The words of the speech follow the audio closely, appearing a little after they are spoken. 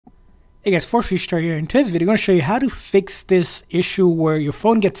Hey guys, Force Restart here. In today's video, I'm going to show you how to fix this issue where your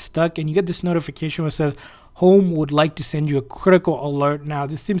phone gets stuck and you get this notification where it says Home would like to send you a critical alert. Now,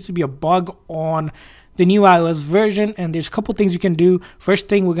 this seems to be a bug on the new iOS version, and there's a couple things you can do. First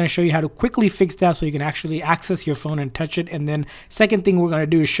thing, we're going to show you how to quickly fix that so you can actually access your phone and touch it. And then second thing we're going to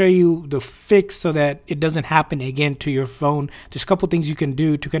do is show you the fix so that it doesn't happen again to your phone. There's a couple things you can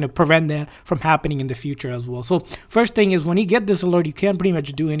do to kind of prevent that from happening in the future as well. So first thing is, when you get this alert, you can't pretty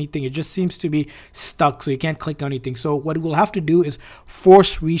much do anything. It just seems to be stuck, so you can't click on anything. So what we'll have to do is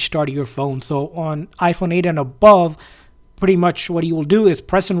force restart your phone. So on iPhone 8 and above, pretty much what you will do is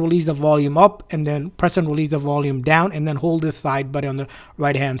press and release the volume up, and then press and release the volume down, and then hold this side button on the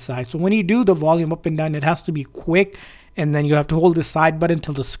right hand side. So when you do the volume up and down, it has to be quick, and then you have to hold the side button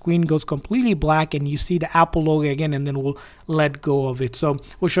until the screen goes completely black and you see the Apple logo again, and then we'll let go of it. So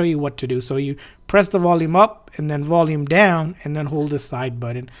we'll show you what to do. So you press the volume up and then volume down, and then hold the side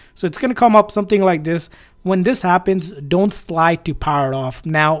button. So it's going to come up something like this. When this happens, don't slide to power it off.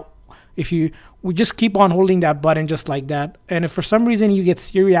 Now, if we just keep on holding that button just like that, and if for some reason you get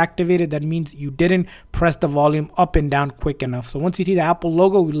Siri activated, that means you didn't press the volume up and down quick enough. So once you see the Apple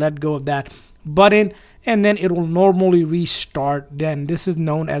logo, we let go of that button, and then it will normally restart. Then this is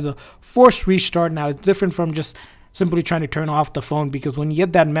known as a forced restart. Now, it's different from just simply trying to turn off the phone, because when you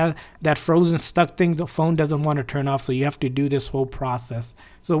get that frozen stuck thing, the phone doesn't want to turn off, so you have to do this whole process.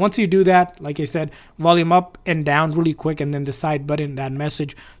 So once you do that, like I said, volume up and down really quick, and then the side button, that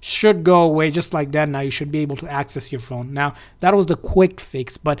message should go away just like that. Now you should be able to access your phone. Now, that was the quick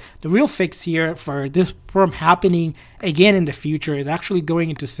fix, but the real fix here for this from happening again in the future is actually going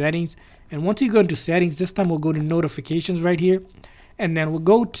into settings. And once you go into settings, this time we'll go to notifications right here, and then we'll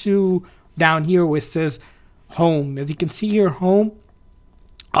go to down here where it says Home. As you can see here, Home,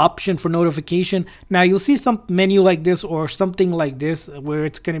 option for notification. Now you'll see some menu like this or something like this where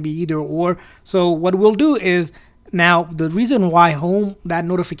it's going to be either or. So what we'll do is, now the reason why Home, that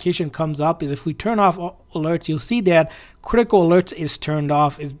notification comes up, is if we turn off alerts, you'll see that critical alerts is turned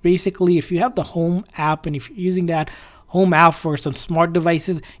off. Is basically, if you have the Home app and if you're using that Home app for some smart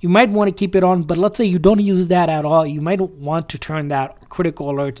devices, you might want to keep it on. But let's say you don't use that at all, you might want to turn that critical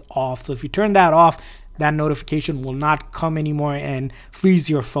alerts off. So if you turn that off, that notification will not come anymore and freeze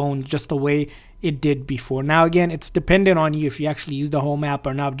your phone just the way it did before. Now again, it's dependent on you if you actually use the Home app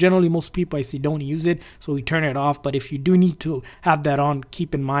or not. Generally, most people I see don't use it, so we turn it off. But if you do need to have that on,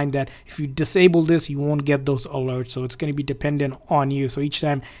 keep in mind that if you disable this, you won't get those alerts. So it's going to be dependent on you. So each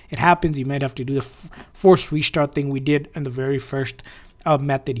time it happens, you might have to do the forced restart thing we did in the very first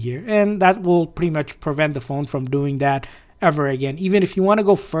method here, and that will pretty much prevent the phone from doing that ever again. Even if you want to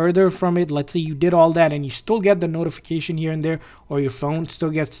go further from it, let's say you did all that and you still get the notification here and there, or your phone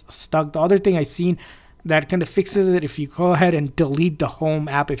still gets stuck. The other thing I've seen that kind of fixes it, if you go ahead and delete the Home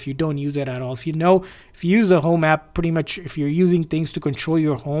app if you don't use it at all. If you use the Home app, pretty much if you're using things to control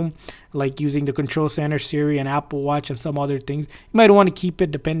your home, like using the Control Center, Siri, and Apple Watch and some other things, you might want to keep it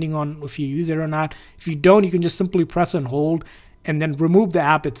depending on if you use it or not. If you don't, you can just simply press and hold and then remove the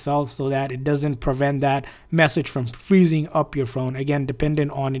app itself so that it doesn't prevent that message from freezing up your phone. Again,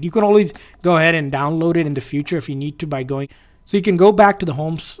 dependent on it. You can always go ahead and download it in the future if you need to by going. So you can go back to the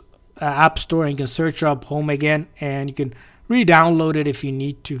Home app store and you can search up Home again, and you can re-download it if you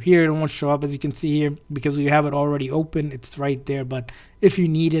need to. Here it won't show up, as you can see here, because we have it already open. It's right there, but if you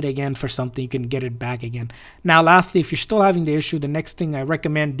need it again for something, you can get it back again. Now lastly, if you're still having the issue, the next thing I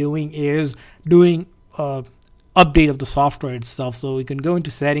recommend doing is doing update of the software itself. So we can go into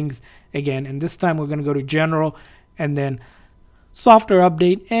settings again, and this time we're going to go to general and then software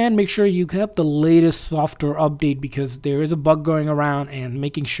update, and make sure you have the latest software update, because there is a bug going around, and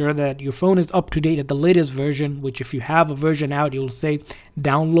making sure that your phone is up to date at the latest version, which if you have a version out, you'll say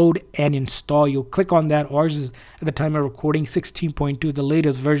download and install. You'll click on that. Ours is, at the time of recording, 16.2, the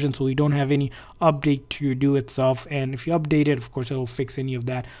latest version, so we don't have any update to do itself. And if you update it, of course, it will fix any of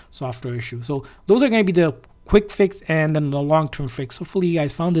that software issue. So those are going to be the quick fix and then the long-term fix. Hopefully you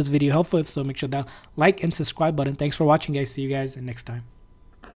guys found this video helpful. If so, make sure that like and subscribe button. Thanks for watching, guys. See you guys next time.